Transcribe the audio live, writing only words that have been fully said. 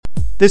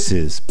This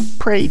is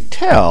Pray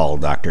Tell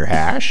Dr.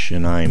 Hash,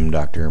 and I'm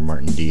Dr.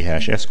 Martin D.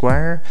 Hash,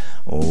 Esquire,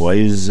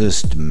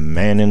 wisest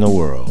man in the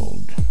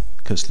world.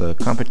 'Cause the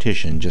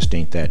competition just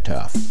ain't that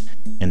tough.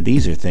 And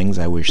these are things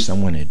I wish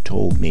someone had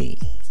told me.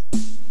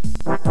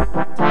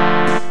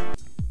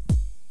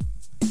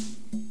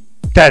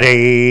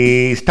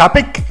 Today's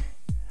topic,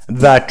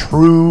 the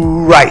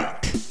true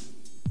right.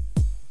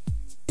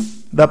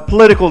 The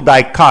political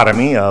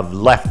dichotomy of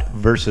left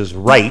versus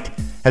right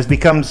has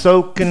become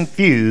so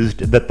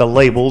confused that the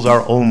labels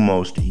are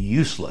almost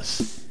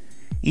useless.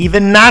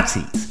 Even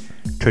Nazis,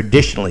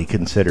 traditionally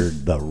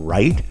considered the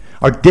right,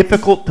 are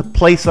difficult to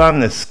place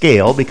on the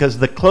scale because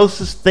the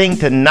closest thing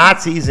to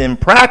Nazis in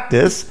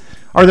practice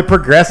are the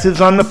progressives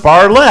on the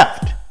far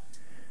left.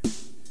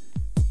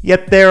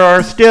 Yet there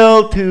are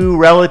still two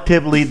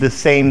relatively the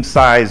same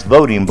size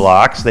voting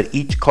blocks that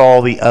each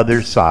call the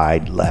other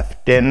side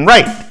left and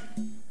right.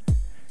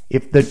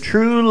 If the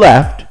true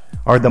left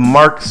are the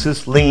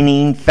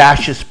Marxist-leaning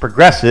fascist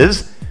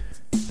progressives,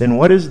 then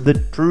what is the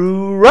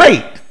true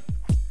right?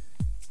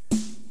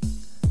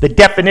 The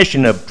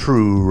definition of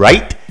true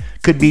right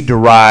could be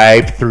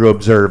derived through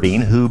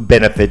observing who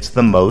benefits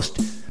the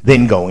most,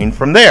 then going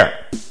from there,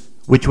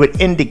 which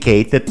would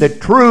indicate that the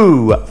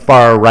true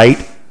far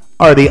right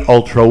are the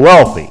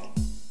ultra-wealthy.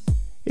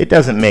 It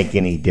doesn't make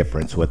any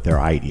difference what their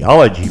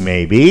ideology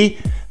may be.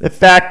 The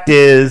fact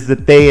is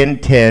that they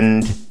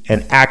intend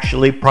and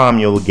actually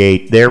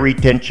promulgate their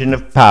retention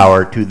of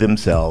power to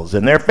themselves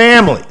and their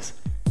families.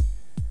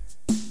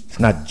 It's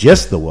not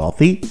just the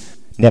wealthy.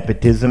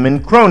 Nepotism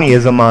and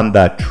cronyism on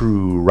the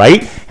true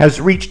right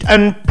has reached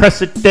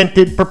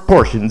unprecedented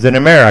proportions in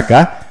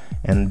America,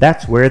 and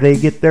that's where they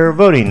get their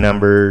voting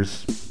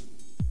numbers.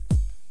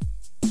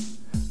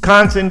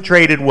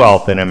 Concentrated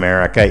wealth in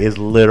America is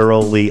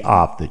literally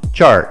off the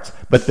charts,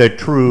 but the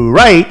true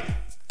right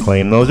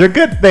claim those are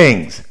good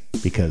things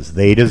because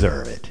they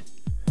deserve it.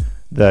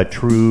 The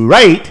true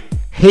right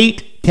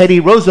hate Teddy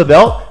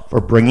Roosevelt for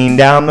bringing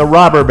down the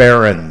robber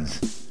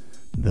barons.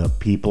 The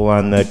people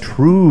on the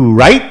true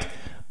right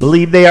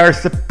believe they are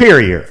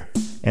superior,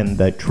 and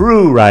the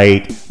true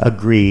right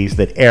agrees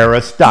that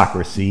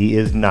aristocracy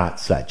is not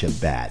such a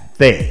bad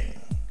thing.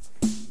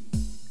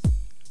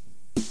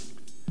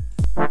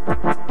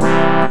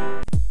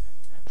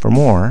 For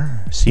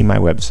more, see my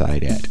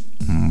website at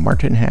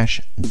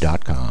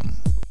martinhash.com.